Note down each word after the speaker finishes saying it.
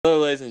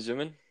Hello, ladies and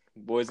gentlemen,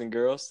 boys and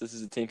girls. This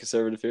is the Team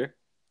Conservative here.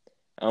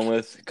 I'm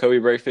with Kobe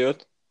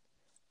Brakefield,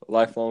 a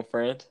lifelong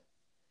friend.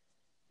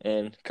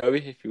 And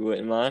Kobe, if you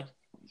wouldn't mind,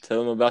 tell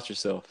them about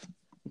yourself.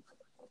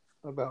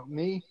 About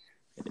me?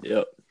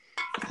 Yep.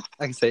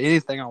 I can say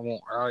anything I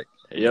want, right?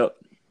 Yep.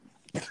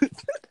 I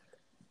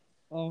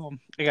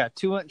got a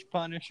 2-inch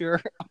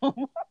Punisher.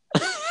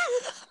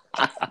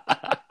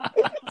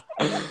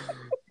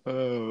 Oh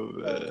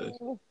man.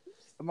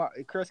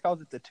 Chris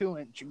calls it the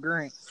 2-inch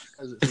Grinch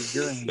because it's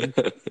green.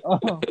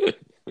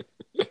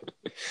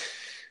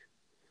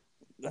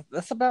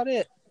 That's about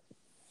it.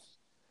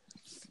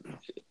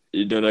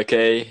 You doing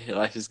okay?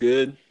 Life is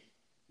good?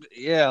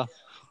 Yeah.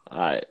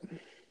 Alright.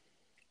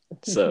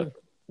 So,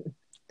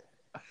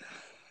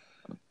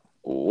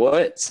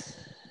 what?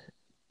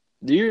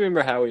 Do you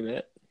remember how we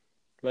met,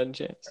 by any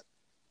chance?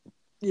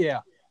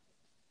 Yeah.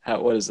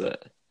 What is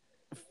that?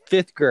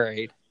 5th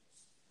grade.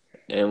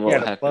 And You what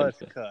had a happened?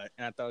 buzz cut,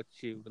 and I thought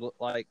you would look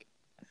like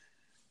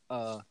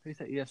who's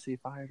that UFC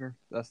fighter?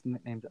 That's the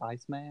nickname's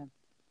Iceman.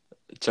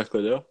 Chuck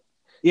Liddell?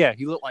 Yeah,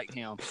 you look like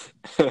him.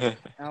 I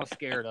was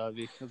scared of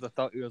you because I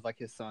thought you was like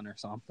his son or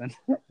something.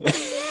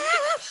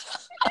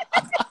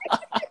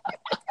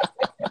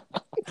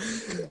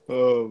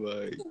 Oh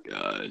my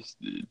gosh,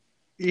 dude.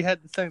 You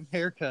had the same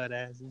haircut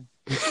as him.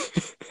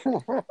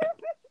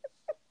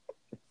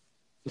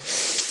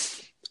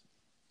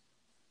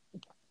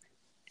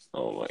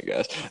 Oh my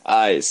gosh.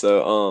 Alright,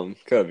 so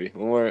Kobe,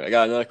 I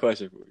got another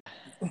question for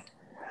you.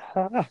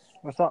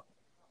 What's up?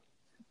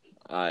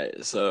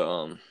 Alright,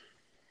 so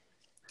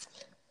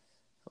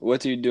what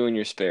do you do in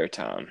your spare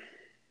time?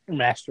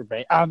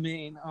 Masturbate.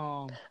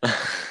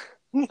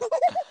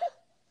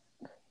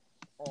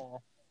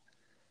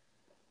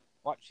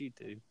 Watch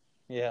YouTube.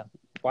 Yeah.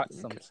 Watch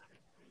some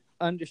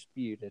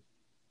Undisputed.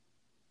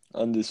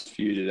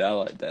 Undisputed, I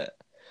like that.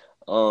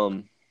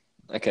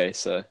 Okay,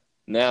 so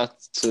now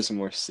to some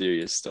more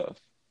serious stuff.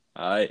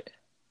 Alright?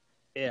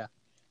 Yeah.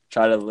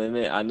 Try to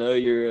limit. I know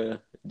you're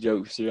a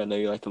jokester, I know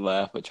you like to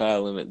laugh, but try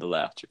to limit the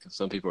laughter because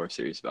some people are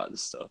serious about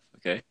this stuff,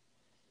 okay?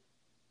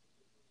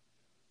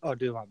 I'll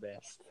do my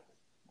best.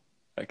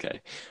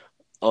 Okay.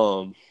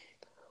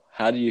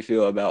 How do you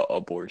feel about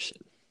abortion?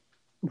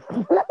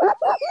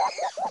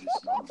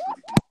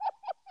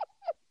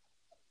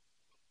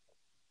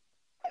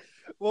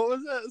 What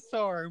was that?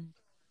 Sorry.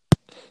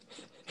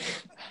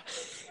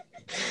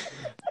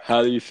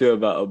 How do you feel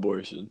about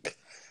abortion?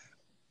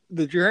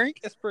 The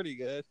drink is pretty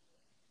good.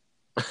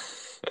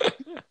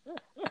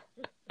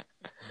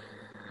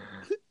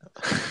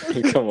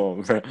 Come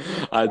on, bro.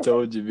 I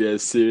told you be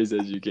as serious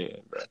as you can,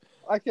 bro.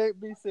 I can't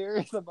be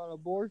serious about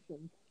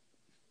abortion.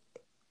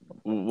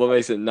 What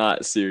makes it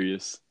not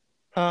serious?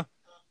 Huh?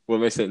 What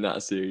makes it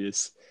not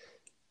serious?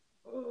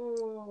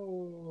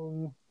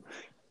 Oh.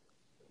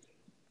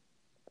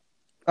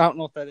 I don't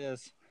know what that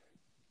is.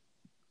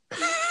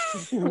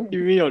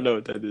 You don't know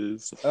what that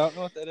is. I don't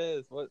know what that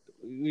is. What?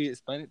 Will you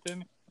explain it to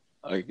me?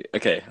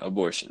 Okay,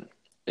 abortion.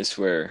 It's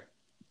where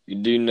you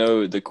do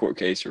know the court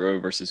case Roe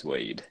versus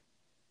Wade.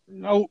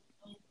 Nope.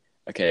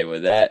 Okay, well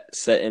that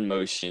set in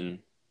motion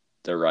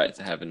the right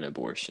to have an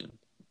abortion.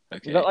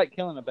 Okay. Is that like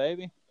killing a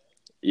baby?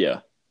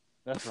 Yeah.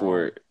 That's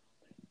wrong.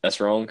 That's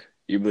wrong?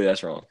 You believe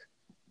that's wrong?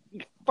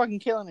 Fucking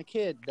killing a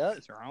kid,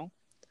 that's wrong.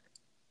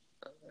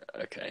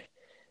 Okay.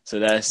 So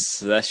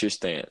that's your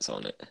stance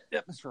on it.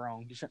 Yep, that's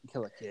wrong. You shouldn't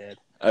kill a kid.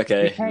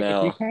 Okay, If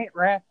you can't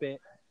wrap it,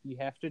 you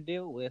have to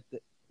deal with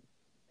it.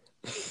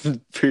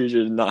 pretty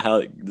sure not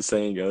how the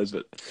saying goes,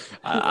 but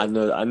I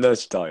know what you're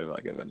talking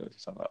about. I know what you're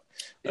talking about.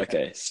 Yeah.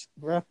 Okay,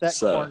 Wrap that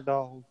corn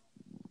dog.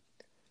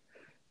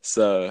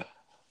 So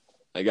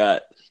I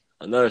got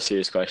another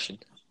serious question.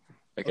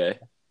 Okay.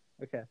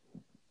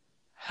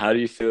 How do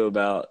you feel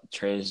about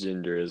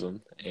transgenderism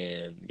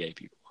and gay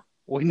people?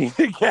 We need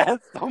to guess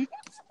them.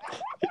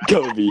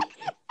 Kobe.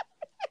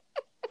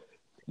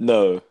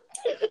 No.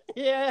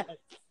 Yeah.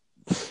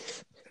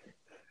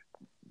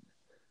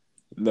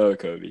 No,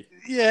 Kobe.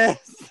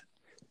 Yes.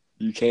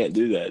 You can't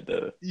do that,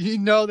 though. You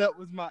know that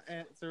was my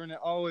answer, and it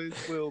always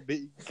will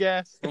be.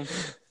 Guess them.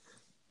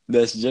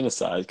 That's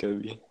genocide,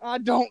 Kobe. I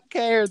don't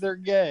care. They're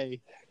gay.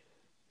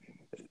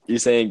 You're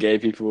saying gay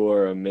people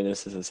are a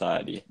menace to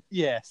society?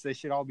 Yes, they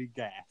should all be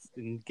gassed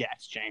in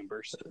gas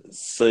chambers.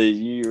 So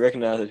you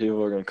recognize that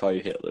people are going to call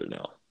you Hitler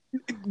now?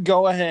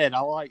 Go ahead. I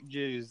like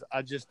Jews.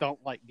 I just don't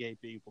like gay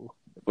people.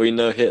 Well, you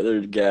know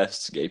Hitler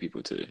gassed gay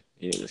people, too.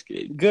 He didn't just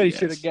Good, he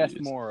should have gassed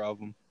more of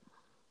them.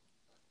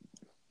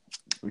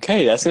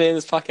 Okay, that's going to end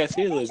this podcast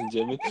here, ladies and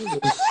gentlemen.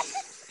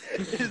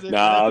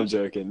 I'm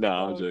joking.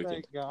 I'm joking.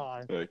 Thank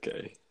God.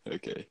 Okay.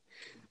 Okay.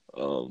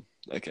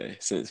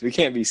 Since we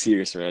can't be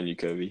serious around you,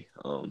 Kobe.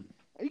 You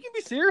can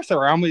be serious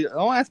around me.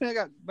 Don't ask me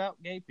about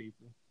gay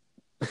people.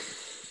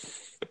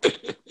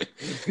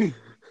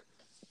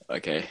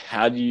 Okay.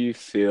 How do you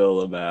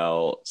feel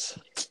about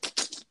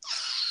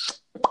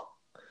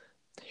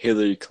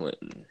Hillary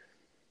Clinton?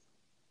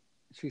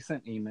 She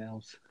sent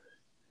emails.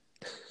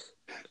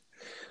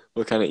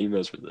 What kind of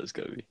emails were those,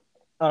 Kobe?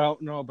 I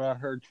don't know, but I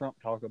heard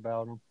Trump talk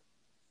about them.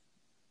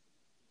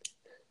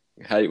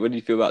 What do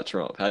you feel about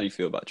Trump? How do you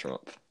feel about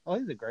Trump? Oh,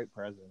 he's a great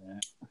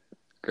president.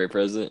 Great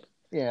president.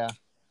 Yeah,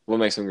 What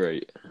makes him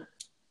great?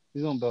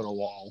 he's gonna build a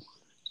wall,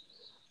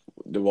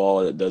 The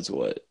wall that does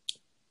what?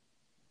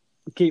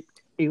 keep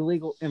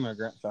illegal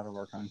immigrants out of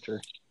our country.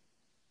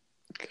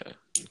 Okay.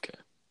 Okay.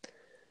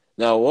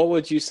 Now, what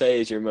would you say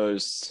is your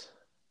most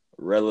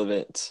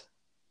relevant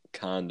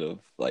kind of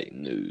like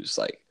news?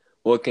 Like,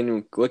 what can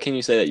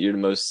you say that you're the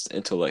most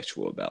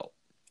intellectual about?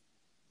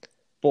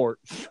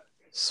 Sports.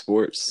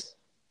 Sports.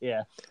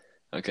 Yeah.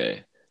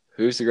 Okay.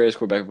 Who's the greatest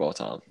quarterback of all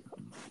time?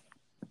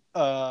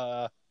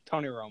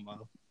 Tony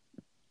Romo.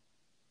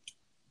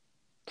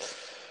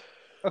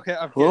 Okay,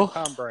 I'm Well,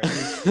 Tom Brady.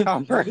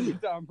 Tom Brady.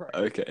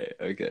 Okay.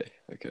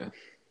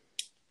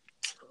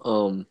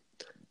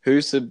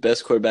 Who's the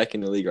best quarterback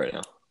in the league right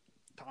now?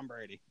 Tom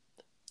Brady.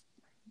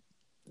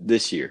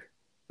 This year.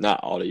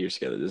 Not all the years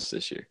together,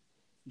 this year.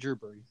 Drew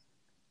Brees.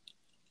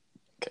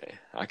 Okay,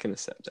 I can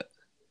accept that.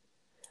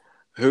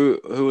 Who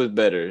was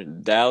better,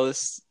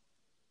 Dallas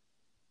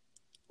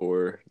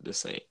or the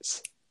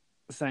Saints?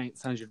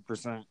 Saints,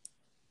 100%.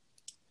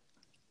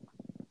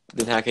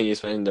 Then how can you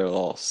explain their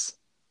loss?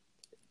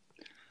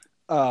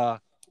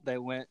 They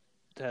went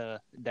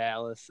to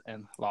Dallas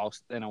and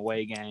lost an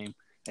away game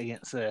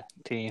against a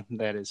team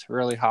that is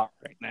really hot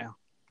right now.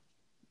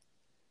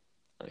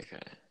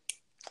 Okay.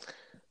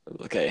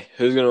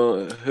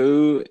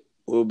 Who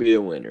will be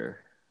a winner?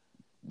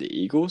 The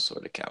Eagles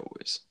or the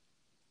Cowboys?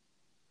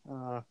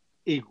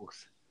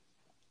 Eagles.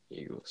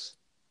 Eagles.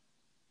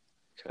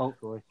 Okay.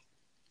 Hopefully.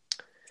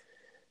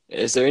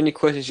 Is there any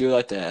questions you would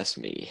like to ask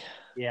me?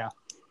 Yeah.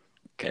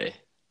 Okay.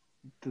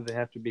 Do they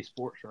have to be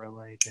sports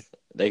related?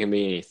 They can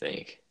be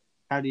anything.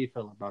 How do you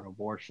feel about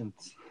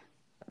abortions?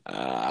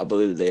 I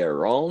believe that they are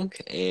wrong,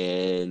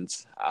 and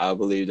I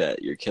believe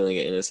that you're killing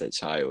an innocent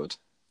child.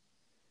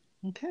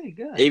 Okay,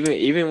 good.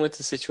 Even with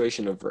the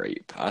situation of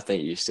rape, I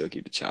think you still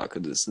keep the child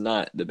because it's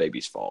not the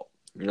baby's fault.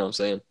 You know what I'm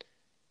saying?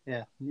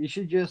 Yeah, you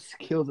should just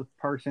kill the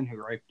person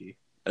who raped you.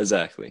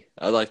 Exactly.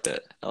 I like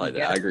that. I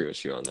Yeah. agree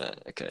with you on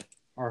that. Okay.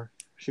 Or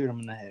shoot them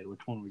in the head. Which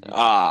one would you?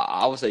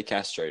 I would say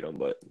castrate them,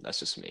 but that's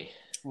just me.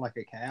 Like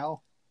a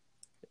cow?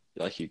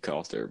 Like you cut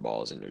off their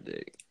balls and their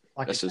dick.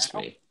 Like That's a just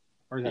cow? me.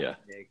 Or is that Yeah.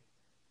 pig?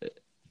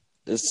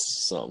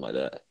 It's something like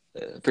that.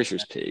 I'm pretty sure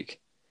it's pig.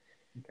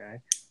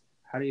 Okay.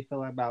 How do you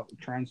feel about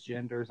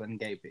transgenders and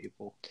gay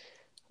people?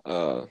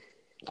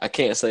 I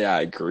can't say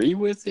I agree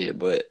with it,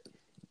 but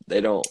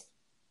they don't.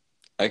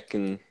 I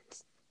can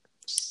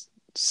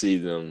see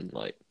them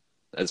like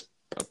as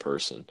a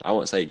person. I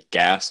wouldn't say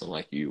gas them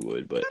like you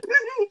would, but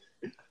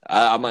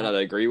I might not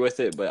agree with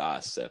it, but I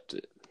accept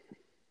it.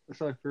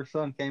 So if your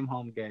son came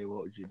home gay,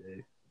 what would you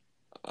do?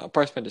 I'd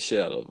probably spend the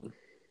shit out of him.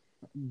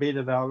 Beat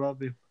it out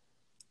of him?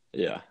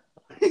 Yeah.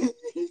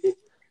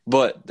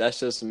 But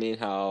that's just me and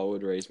how I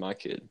would raise my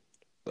kid.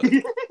 But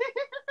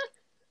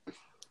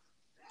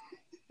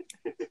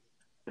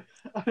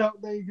I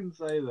don't think you can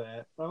say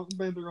that. I don't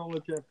think they're gonna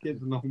let you have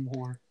kids no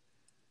more.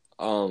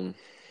 I think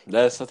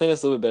that's a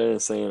little bit better than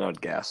saying I'd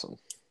gas them.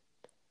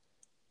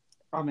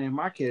 I mean,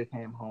 my kid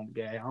came home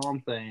gay. All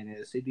I'm saying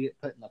is he'd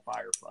get put in the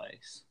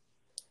fireplace.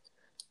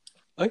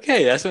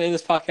 Okay, that's what in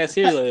this podcast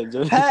here, ladies and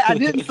gentlemen. Hey, I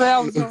didn't say I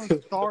was going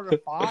to start a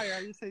fire.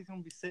 I just said he's going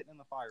to be sitting in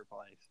the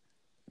fireplace.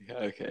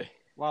 Okay.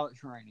 While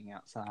it's raining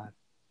outside.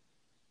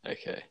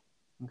 Okay.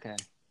 Okay.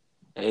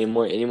 Any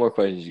more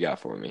questions you got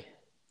for me?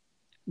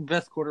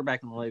 Best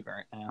quarterback in the league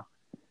right now.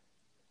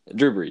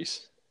 Drew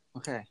Brees.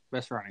 Okay.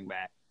 Best running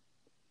back.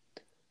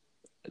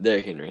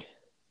 Derrick Henry.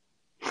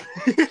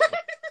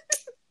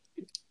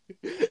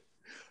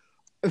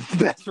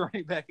 Best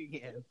running back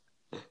again.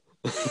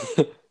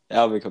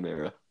 Alvin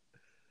Kamara.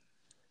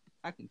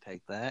 I can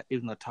take that,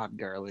 even though Todd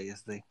Gurley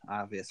is the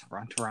obvious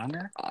front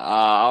runner.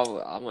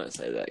 I wouldn't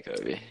say that,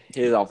 Kobe.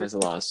 His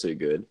offensive line is too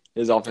good.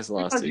 His offensive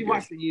line is Because too you good.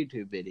 watched the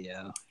YouTube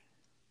video.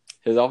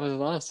 His offensive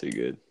line is too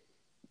good.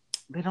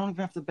 They don't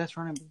even have the best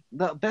running.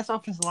 The best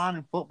offensive line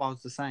in football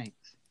is the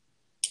Saints.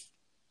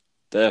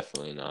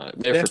 Definitely not.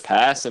 They're for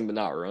passing, but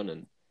not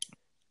running.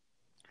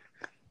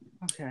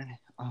 Okay.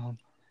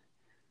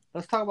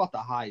 Let's talk about the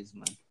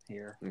Heisman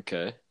here.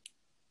 Okay.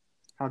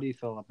 How do you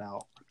feel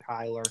about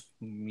Kyler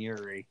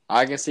Murray?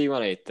 I can see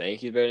when I think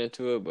he's better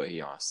into it, but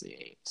he honestly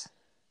ain't.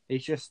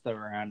 He's just the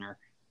runner.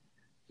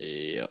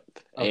 Yep.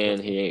 Okay.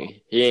 And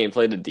he ain't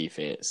played the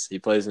defense. He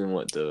plays in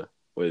what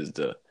is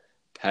the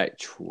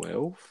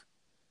Pac-12?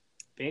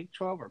 Big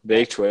 12 or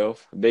Big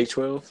 12. Big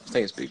 12? I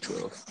think it's Big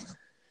 12.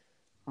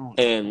 Oh,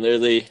 And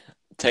literally,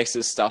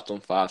 Texas stopped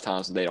them 5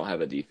 times and they don't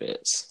have a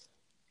defense.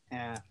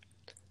 yeah.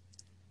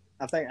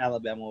 I think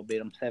Alabama will beat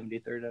them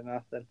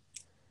 73-0.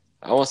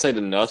 I won't say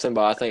to nothing,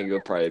 but I think it'll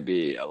probably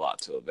be a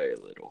lot to a very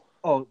little.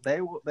 Oh,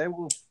 they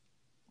will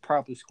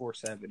probably score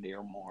 70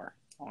 or more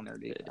on their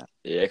defense.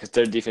 Yeah, because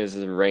their defense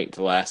is ranked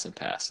last in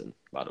passing,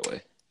 by the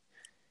way.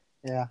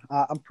 Yeah,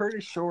 I'm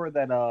pretty sure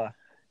that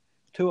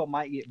Tua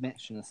might get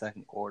benched in the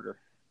second quarter.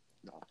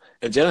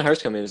 If Jalen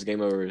Hurts come in, this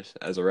game over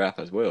as a wrap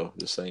as well,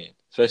 just saying.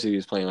 Especially if he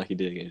was playing like he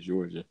did against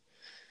Georgia.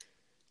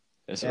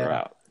 It's a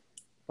wrap.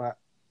 But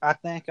I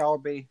think I'll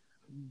be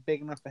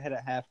big enough ahead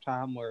at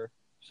halftime where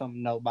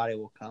some nobody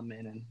will come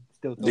in and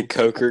still The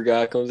Coker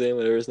guy comes in,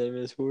 whatever his name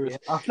is for us. Yeah,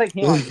 I think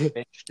he on the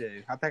bench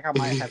too. I think I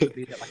might have to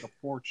be at like a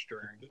fourth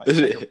string, like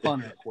take a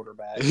punter at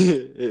quarterback.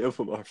 It'll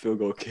put my field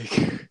goal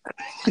kicker.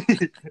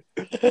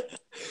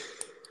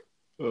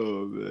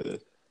 Oh man.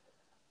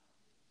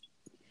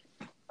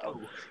 Oh.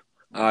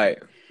 All right.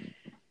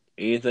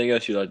 Anything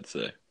else you'd like to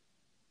say?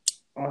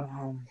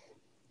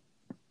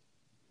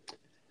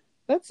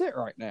 That's it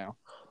right now.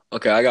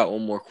 Okay, I got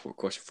one more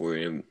question for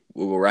you, and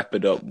we will wrap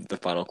it up with the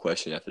final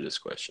question after this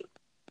question.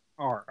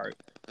 All right.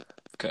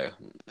 Okay.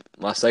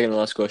 My second and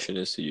last question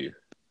is to you.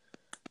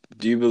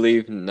 Do you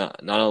believe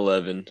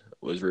 9/11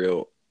 was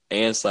real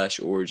and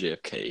 /or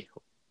JFK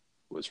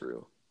was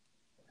real?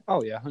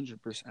 Oh yeah,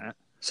 100%.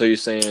 So you're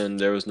saying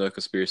there was no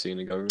conspiracy in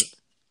the government?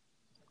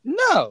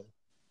 No.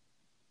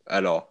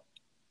 At all?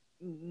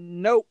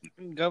 Nope.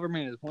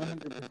 Government is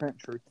 100%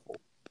 truthful.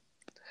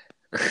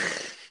 I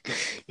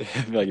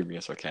feel like you're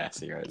being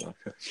sarcastic right now.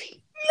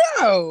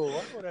 No.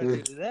 Why would I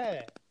do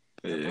that?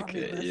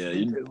 Okay, yeah,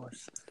 you're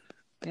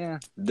Yeah.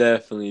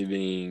 definitely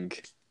being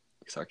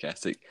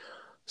sarcastic.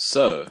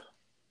 So,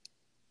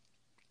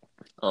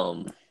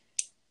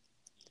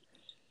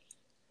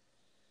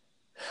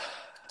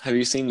 have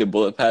you seen the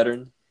bullet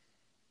pattern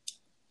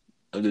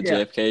of the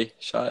JFK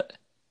shot?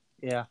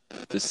 Yeah.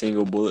 The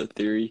single bullet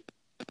theory?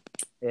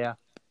 Yeah.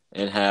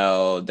 And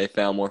how they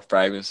found more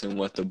fragments in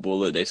what the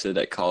bullet they said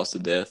that caused the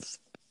death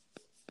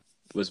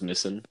was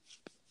missing.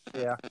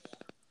 Yeah.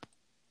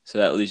 So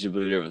that leads you to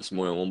believe there was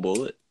more than one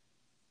bullet?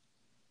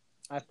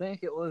 I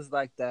think it was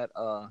like that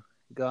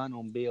gun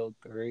on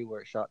BO3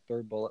 where it shot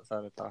 3 bullets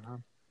at a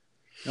time.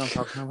 You know what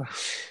I'm talking about?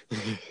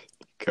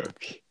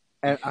 Kobe.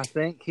 And I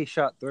think he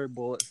shot 3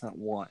 bullets at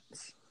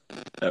once.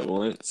 At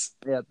once?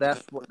 Yeah,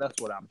 that's what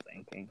I'm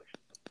thinking.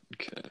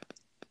 Okay.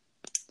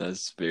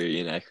 That's a very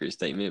inaccurate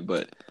statement,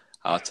 but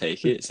I'll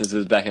take it since it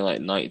was back in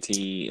like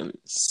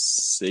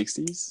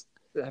 1960s.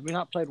 Have you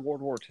not played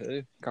World War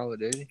II, Call of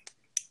Duty?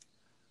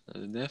 I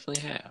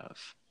definitely have.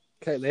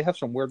 Okay, they have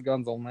some weird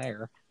guns on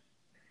there.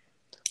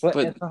 But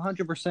it's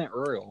 100%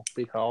 real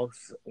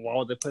because why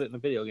would they put it in the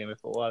video game if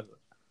it wasn't?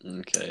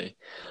 Okay.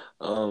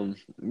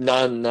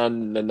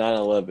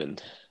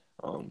 9/11.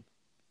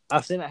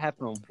 I've seen it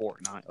happen on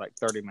Fortnite like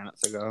 30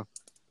 minutes ago.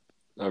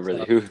 Oh,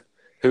 really?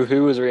 So,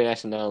 who was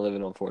reenacting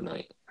 9/11 on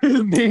Fortnite?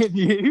 Me and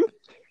you.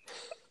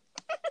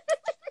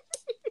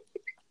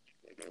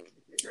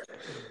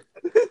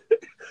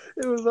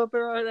 It was up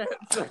there right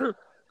answer.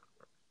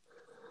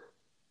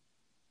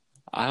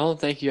 I don't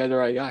think you had the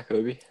right guy,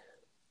 Kobe.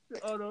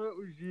 Oh no, it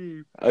was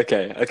you.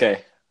 Okay.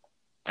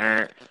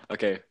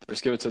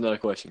 Let's give it to another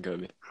question,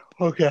 Kobe.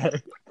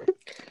 Okay.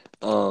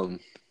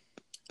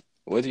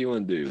 What do you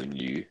want to do when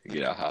you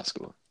get out of high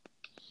school?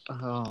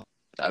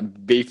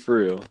 Be for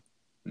real.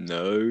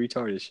 No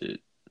retarded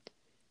shit.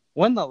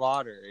 Win the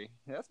lottery.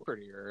 That's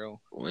pretty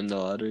real. Win the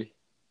lottery?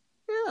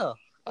 Yeah.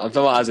 I'm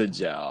talking about as a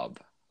job.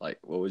 Like,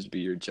 what would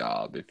be your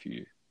job if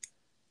you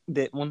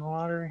didn't win the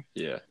lottery?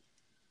 Yeah.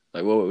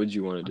 Like, what would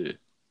you want to do?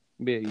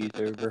 Be a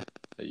YouTuber.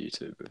 A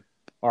YouTuber.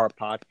 Or a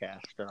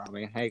podcaster. I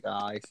mean, hey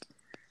guys.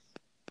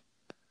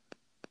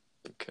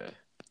 Okay.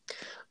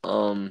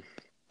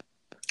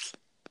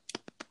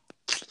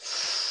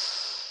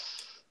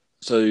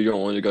 So you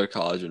don't want to go to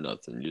college or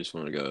nothing. You just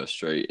want to go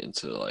straight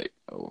into like,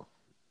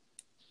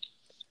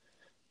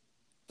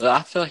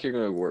 I feel like you're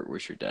going to work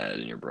with your dad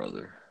and your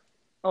brother.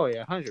 Oh,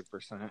 yeah,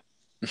 100%.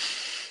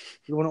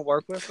 You want to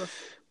work with us?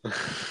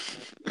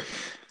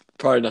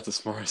 Probably not the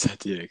smartest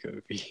idea,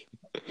 Kobe.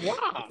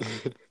 Wow.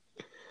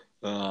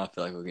 I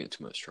feel like we'll get in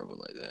too much trouble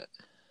like that.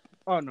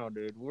 Oh, no,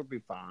 dude. We'll be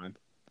fine.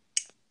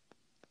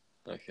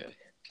 Okay.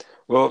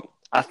 Well,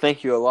 I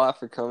thank you a lot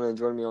for coming and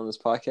joining me on this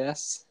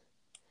podcast.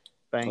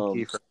 Thank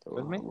you for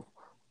with me.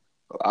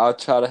 I'll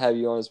try to have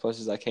you on as much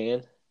as I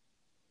can.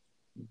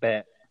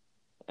 Bet.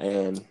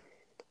 And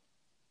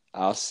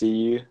I'll see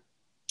you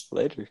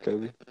later,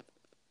 Kobe.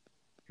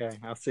 Okay,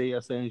 I'll see you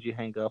as soon as you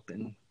hang up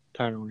and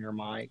turn on your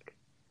mic.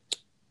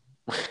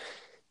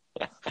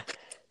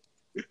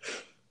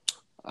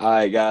 All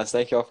right, guys.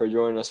 Thank y'all for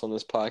joining us on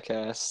this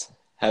podcast.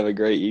 Have a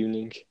great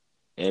evening.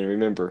 And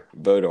remember,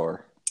 vote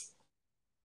R.